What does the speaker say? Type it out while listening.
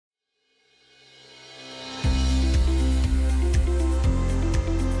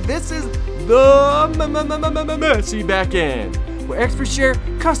This is the Messy Back-End, where experts share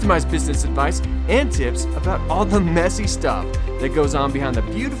customized business advice and tips about all the messy stuff that goes on behind the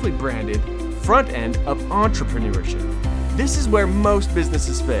beautifully branded front end of entrepreneurship. This is where most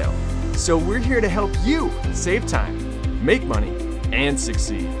businesses fail, so we're here to help you save time, make money, and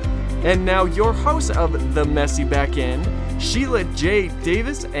succeed. And now your hosts of the Messy Back-End, Sheila J.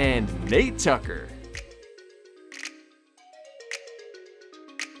 Davis and Nate Tucker.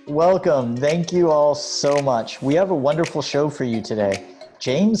 Welcome. Thank you all so much. We have a wonderful show for you today.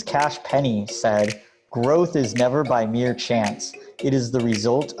 James Cash Penney said, "Growth is never by mere chance. It is the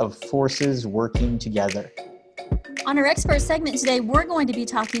result of forces working together." On our expert segment today, we're going to be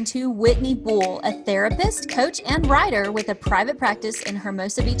talking to Whitney Boole, a therapist, coach, and writer with a private practice in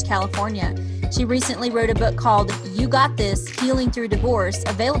Hermosa Beach, California. She recently wrote a book called You Got This, Healing Through Divorce,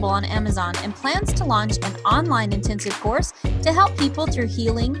 available on Amazon, and plans to launch an online intensive course to help people through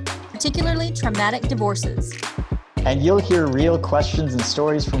healing, particularly traumatic divorces. And you'll hear real questions and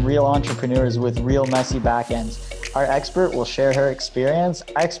stories from real entrepreneurs with real messy backends. Our expert will share her experience,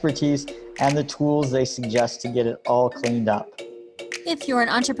 expertise, and the tools they suggest to get it all cleaned up. If you're an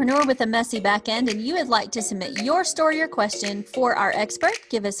entrepreneur with a messy back end and you would like to submit your story or question for our expert,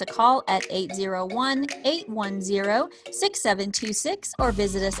 give us a call at 801-810-6726 or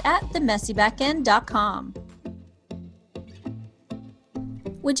visit us at themessybackend.com.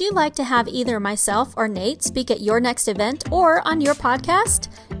 Would you like to have either myself or Nate speak at your next event or on your podcast?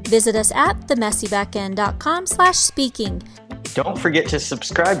 Visit us at themessybackend.com/speaking. Don't forget to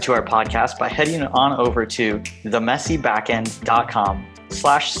subscribe to our podcast by heading on over to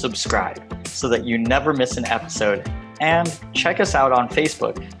themessybackend.com/subscribe so that you never miss an episode. And check us out on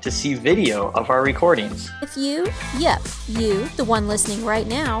Facebook to see video of our recordings. If you, the one listening right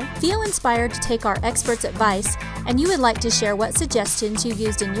now, feel inspired to take our experts' advice and you would like to share what suggestions you've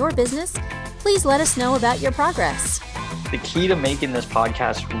used in your business, please let us know about your progress. The key to making this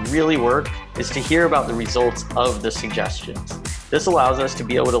podcast really work is to hear about the results of the suggestions. This allows us to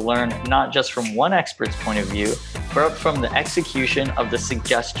be able to learn not just from one expert's point of view, but from the execution of the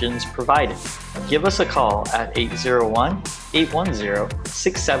suggestions provided. Give us a call at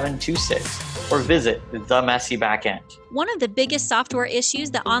 801-810-6726 or visit The Messy Backend. One of the biggest software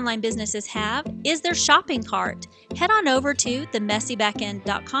issues that online businesses have is their shopping cart. Head on over to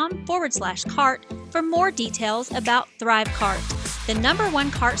themessybackend.com/cart for more details about ThriveCart, the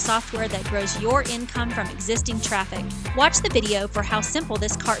 #1 cart software that grows your income from existing traffic. Watch the video for how simple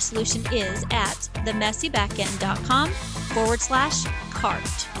this cart solution is at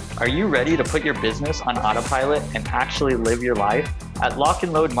themessybackend.com/cart. Are you ready to put your business on autopilot and actually live your life? At Lock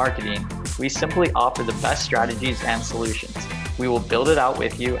and Load Marketing, we simply offer the best strategies and solutions. We will build it out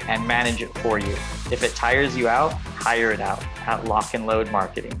with you and manage it for you. If it tires you out, hire it out at Lock and Load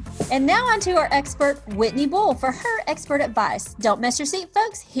Marketing. And now on to our expert, Whitney Boole, for her expert advice. Don't miss your seat,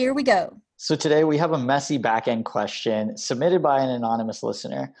 folks. Here we go. So today we have a messy back-end question submitted by an anonymous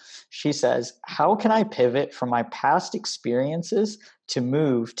listener. She says, "How can I pivot from my past experiences to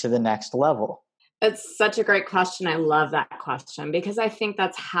move to the next level?" It's such a great question. I love that question because I think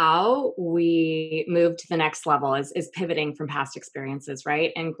that's how we move to the next level is pivoting from past experiences,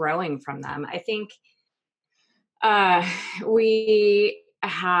 right? And growing from them. I think we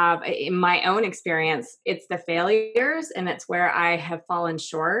have, in my own experience, it's the failures and it's where I have fallen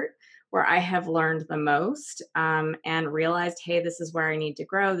short, where I have learned the most and realized, hey, this is where I need to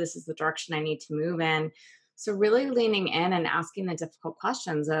grow. This is the direction I need to move in. So really leaning in and asking the difficult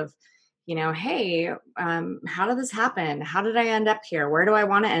questions of, hey, how did this happen? How did I end up here? Where do I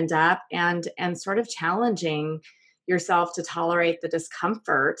want to end up? And sort of challenging yourself to tolerate the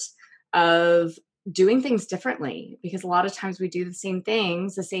discomfort of doing things differently, because a lot of times we do the same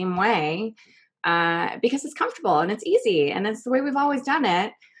things the same way because it's comfortable and it's easy and it's the way we've always done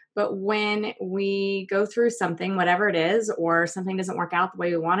it. But when we go through something, whatever it is, or something doesn't work out the way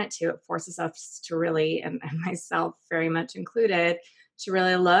we want it to, it forces us to really, and myself very much included, to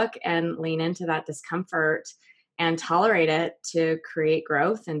really look and lean into that discomfort and tolerate it to create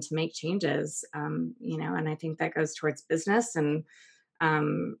growth and to make changes. And I think that goes towards business and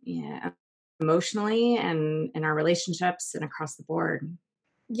emotionally and in our relationships and across the board.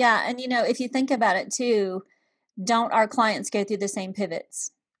 Yeah. And, if you think about it too, don't our clients go through the same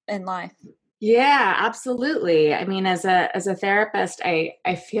pivots in life? Yeah, absolutely. I mean, as a therapist,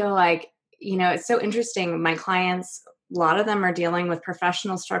 I feel like, it's so interesting. My clients, a lot of them are dealing with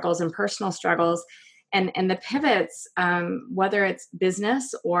professional struggles and personal struggles, and the pivots, whether it's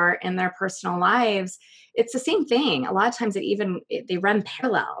business or in their personal lives, it's the same thing. A lot of times they run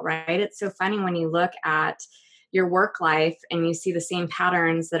parallel, right? It's so funny when you look at, your work life and you see the same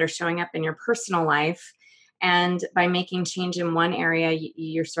patterns that are showing up in your personal life. And by making change in one area,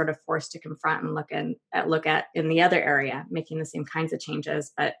 you're sort of forced to confront and look at in the other area, making the same kinds of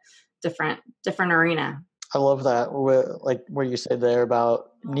changes, but different arena. I love that. Like what you said there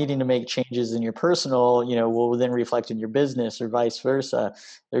about needing to make changes in your personal, will then reflect in your business or vice versa.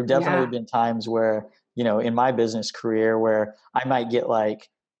 There have definitely Yeah. been times where, in my business career where I might get like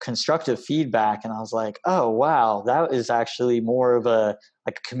constructive feedback and I was like, oh, wow, that is actually more of a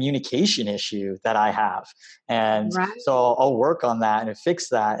communication issue that I have. And Right. so I'll work on that and fix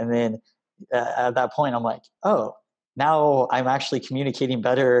that. And then at that point, I'm like, oh, now I'm actually communicating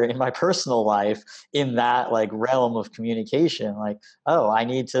better in my personal life in that like realm of communication. Like, oh, I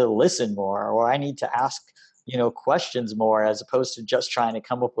need to listen more, or I need to ask, questions more, as opposed to just trying to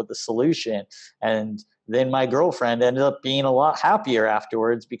come up with a solution. And then my girlfriend ended up being a lot happier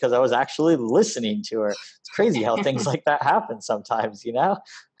afterwards because I was actually listening to her. It's crazy how things like that happen sometimes,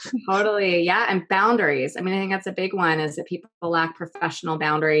 Totally. Yeah. And boundaries. I mean, I think that's a big one, is that people lack professional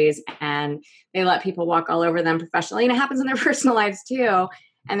boundaries and they let people walk all over them professionally. And it happens in their personal lives too.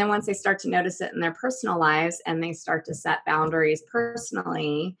 And then once they start to notice it in their personal lives and they start to set boundaries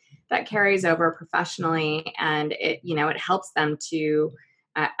personally, that carries over professionally. And it helps them to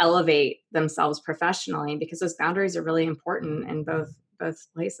elevate themselves professionally, because those boundaries are really important in both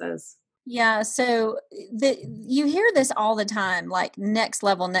places. Yeah, so you hear this all the time, like next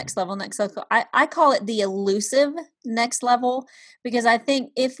level, next level, next level. I call it the elusive next level, because I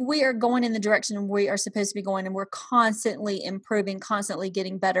think if we are going in the direction we are supposed to be going and we're constantly improving, constantly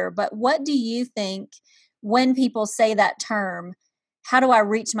getting better, but what do you think when people say that term, how do I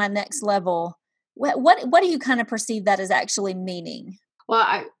reach my next level? What do you kind of perceive that as actually meaning?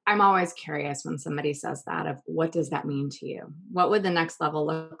 Well, I'm always curious when somebody says that, of what does that mean to you? What would the next level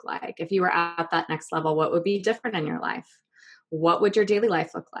look like? If you were at that next level, what would be different in your life? What would your daily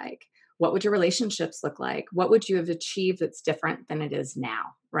life look like? What would your relationships look like? What would you have achieved that's different than it is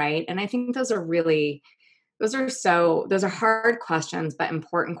now? Right. And I think those are hard questions, but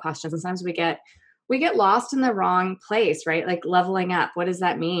important questions. And sometimes we get lost in the wrong place, right? Like leveling up. What does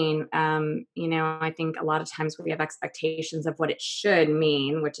that mean? I think a lot of times we have expectations of what it should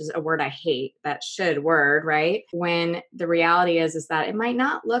mean, which is a word I hate, that should word, right? When the reality is that it might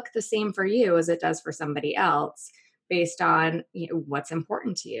not look the same for you as it does for somebody else, based on what's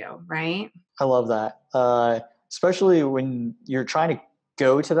important to you, right? I love that. Especially when you're trying to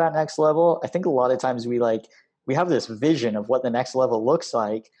go to that next level. I think a lot of times we have this vision of what the next level looks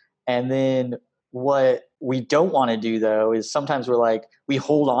like. And then what we don't want to do though is sometimes we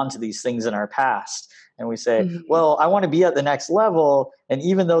hold on to these things in our past and we say, Mhm. well, I want to be at the next level. And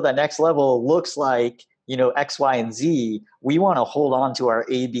even though that next level looks like, X, Y, and Z, we want to hold on to our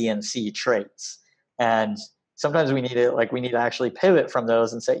A, B, and C traits. And sometimes we need to actually pivot from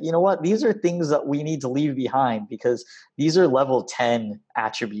those and say, you know what, these are things that we need to leave behind because these are level 10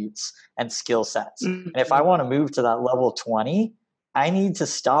 attributes and skill sets. Mhm. And if I want to move to that level 20, I need to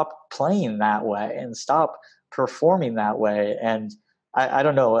stop playing that way and stop performing that way. And I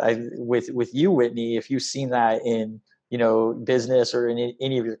don't know, with you, Whitney, if you've seen that in, business or in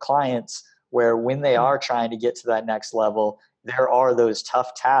any of your clients, where when they are trying to get to that next level, there are those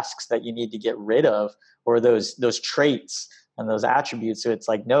tough tasks that you need to get rid of, or those traits and those attributes. So it's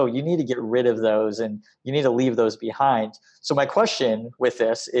like, no, you need to get rid of those and you need to leave those behind. So my question with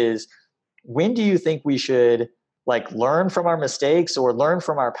this is, when do you think we should learn from our mistakes or learn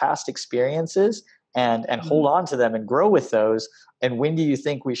from our past experiences and hold on to them and grow with those? And when do you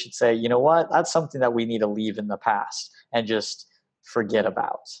think we should say, you know what, that's something that we need to leave in the past and just forget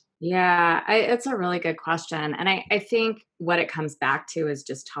about? Yeah, it's a really good question. And I think what it comes back to is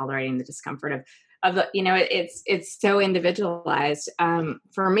just tolerating the discomfort of the, it's so individualized.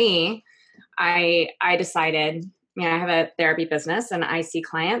 For me, I decided, I have a therapy business and I see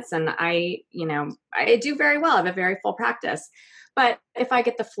clients and I do very well. I have a very full practice. But if I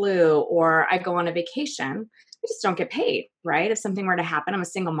get the flu or I go on a vacation, I just don't get paid, right? If something were to happen, I'm a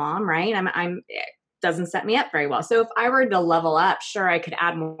single mom, right? It doesn't set me up very well. So if I were to level up, sure, I could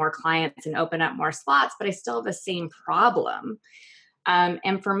add more clients and open up more slots, but I still have the same problem.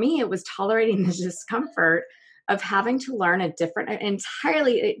 And for me, it was tolerating the discomfort of having to learn I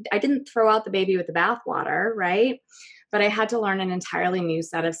didn't throw out the baby with the bathwater, right? But I had to learn an entirely new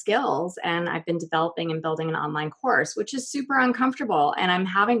set of skills. And I've been developing and building an online course, which is super uncomfortable. And I'm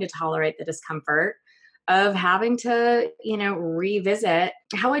having to tolerate the discomfort of having to, revisit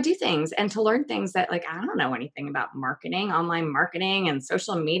how I do things and to learn things that like, I don't know anything about marketing, online marketing and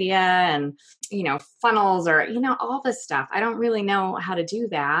social media and, funnels or, all this stuff. I don't really know how to do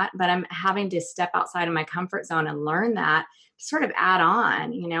that, but I'm having to step outside of my comfort zone and learn that to sort of add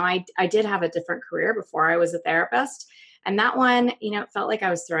on. I did have a different career before I was a therapist. And that one, it felt like I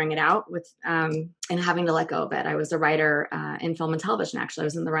was throwing it out with and having to let go of it. I was a writer in film and television, actually. I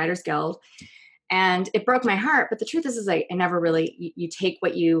was in the Writers Guild. And it broke my heart. But the truth is I never really, you take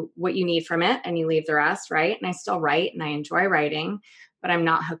what you need from it and you leave the rest, right? And I still write and I enjoy writing, but I'm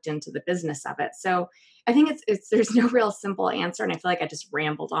not hooked into the business of it. So I think there's no real simple answer. And I feel like I just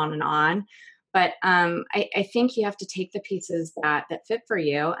rambled on and on. But I think you have to take the pieces that fit for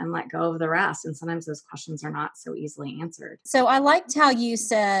you and let go of the rest. And sometimes those questions are not so easily answered. So I liked how you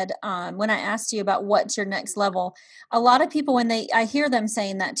said, when I asked you about what's your next level, a lot of people, I hear them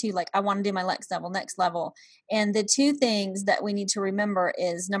saying that too, like, I want to do my next level. And the two things that we need to remember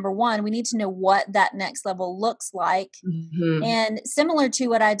is, number one, we need to know what that next level looks like. Mm-hmm. And similar to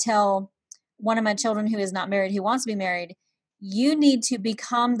what I tell one of my children who is not married, who wants to be married, you need to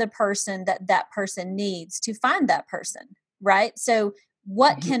become the person that person needs to find that person, right? So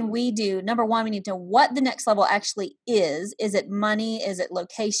what can we do? Number one, we need to know what the next level actually is. Is it money? Is it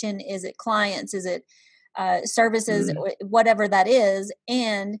location? Is it clients? Is it services? Whatever that is,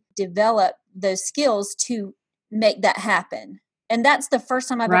 and develop those skills to make that happen. And that's the first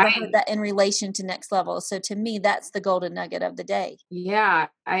time I've ever heard that in relation to next level. So to me, that's the golden nugget of the day. Yeah,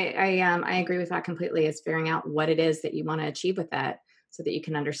 I agree with that completely. It's figuring out what it is that you want to achieve with it so that you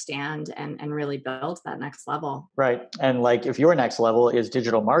can understand and really build that next level. Right. And like, if your next level is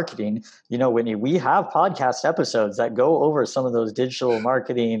digital marketing, Whitney, we have podcast episodes that go over some of those digital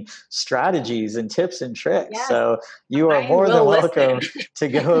marketing strategies and tips and tricks. Yes. So you are more than welcome to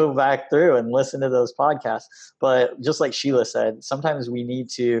go back through and listen to those podcasts. But just like Sheila said, sometimes we need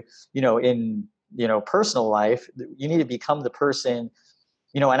to, in personal life, you need to become the person.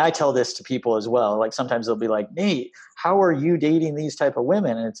 And I tell this to people as well. Like, sometimes they'll be like, Nate, how are you dating these type of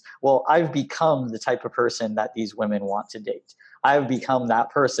women? And it's, well, I've become the type of person that these women want to date. I've become that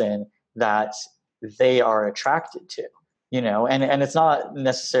person that they are attracted to, and it's not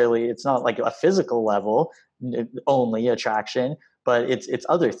necessarily, it's not like a physical level only attraction, but it's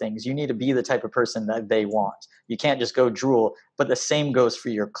other things. You need to be the type of person that they want. You can't just go drool, but the same goes for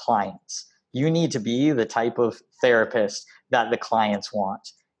your clients. You need to be the type of therapist that the clients want.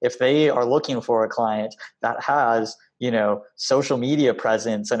 If they are looking for a client that has, social media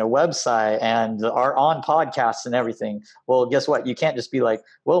presence and a website and are on podcasts and everything, well, guess what? You can't just be like,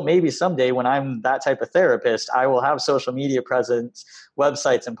 well, maybe someday when I'm that type of therapist, I will have social media presence,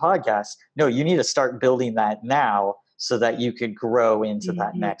 websites, and podcasts. No, you need to start building that now so that you could grow into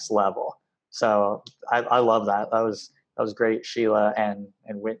that next level. So I love that. That was great, Sheila and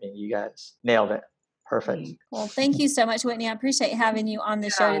Whitney. You guys nailed it. Perfect. Well, thank you so much, Whitney. I appreciate having you on the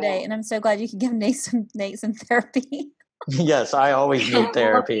show today. And I'm so glad you could give Nate some therapy. Yes, I always need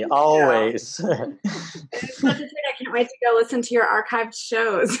therapy. Always. It's such a treat. I can't wait to go listen to your archived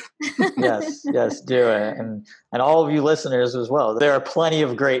shows. Yes, do it. And all of you listeners as well. There are plenty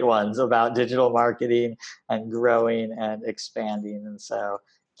of great ones about digital marketing and growing and expanding. And so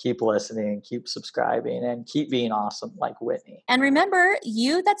keep listening, keep subscribing, and keep being awesome like Whitney. And remember,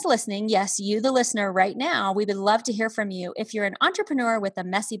 you that's listening, yes, you the listener right now, we would love to hear from you. If you're an entrepreneur with a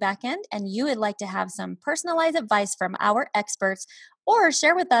messy back end and you would like to have some personalized advice from our experts, or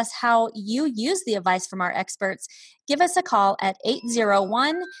share with us how you use the advice from our experts, give us a call at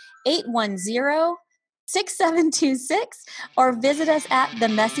 801-810-6726 or visit us at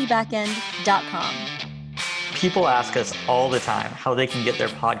themessybackend.com. People ask us all the time how they can get their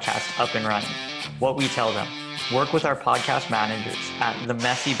podcast up and running. What we tell them, work with our podcast managers at the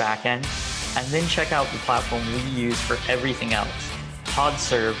Messy Back-End, and then check out the platform we use for everything else,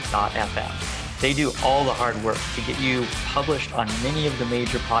 podserve.fm. They do all the hard work to get you published on many of the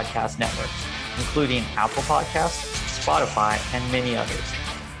major podcast networks, including Apple Podcasts, Spotify, and many others.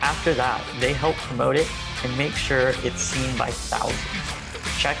 After that, they help promote it and make sure it's seen by thousands.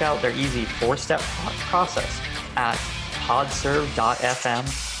 Check out their easy 4-step process at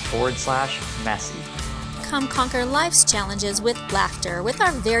podserve.fm/messy. Come conquer life's challenges with laughter with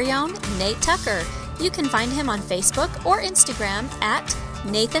our very own Nate Tucker. You can find him on Facebook or Instagram at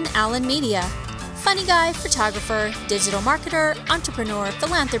Nathan Allen Media. Funny guy, photographer, digital marketer, entrepreneur,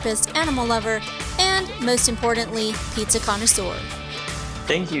 philanthropist, animal lover, and most importantly, pizza connoisseur.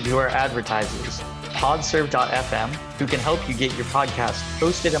 Thank you to our advertisers, podserve.fm, who can help you get your podcast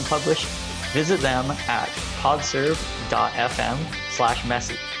posted and published. Visit them at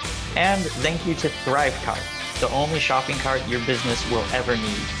podserve.fm/messy. And thank you to ThriveCart, the only shopping cart your business will ever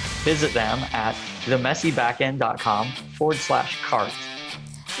need. Visit them at themessybackend.com/cart.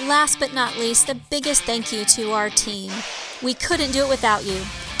 Last but not least, the biggest thank you to our team. We couldn't do it without you.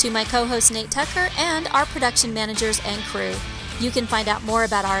 To my co-host Nate Tucker and our production managers and crew. You can find out more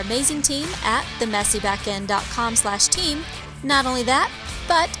about our amazing team at themessybackend.com/team. Not only that,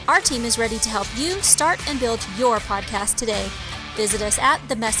 but our team is ready to help you start and build your podcast today. Visit us at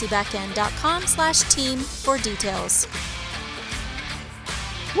themessybackend.com/team for details.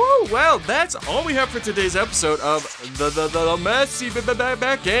 Woo! Well, that's all we have for today's episode of the Messy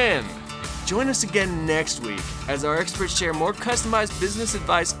Back-End. Join us again next week as our experts share more customized business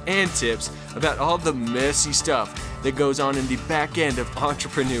advice and tips about all the messy stuff that goes on in the back end of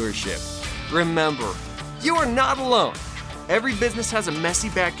entrepreneurship. Remember, you are not alone. Every business has a messy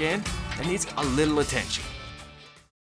back end that needs a little attention.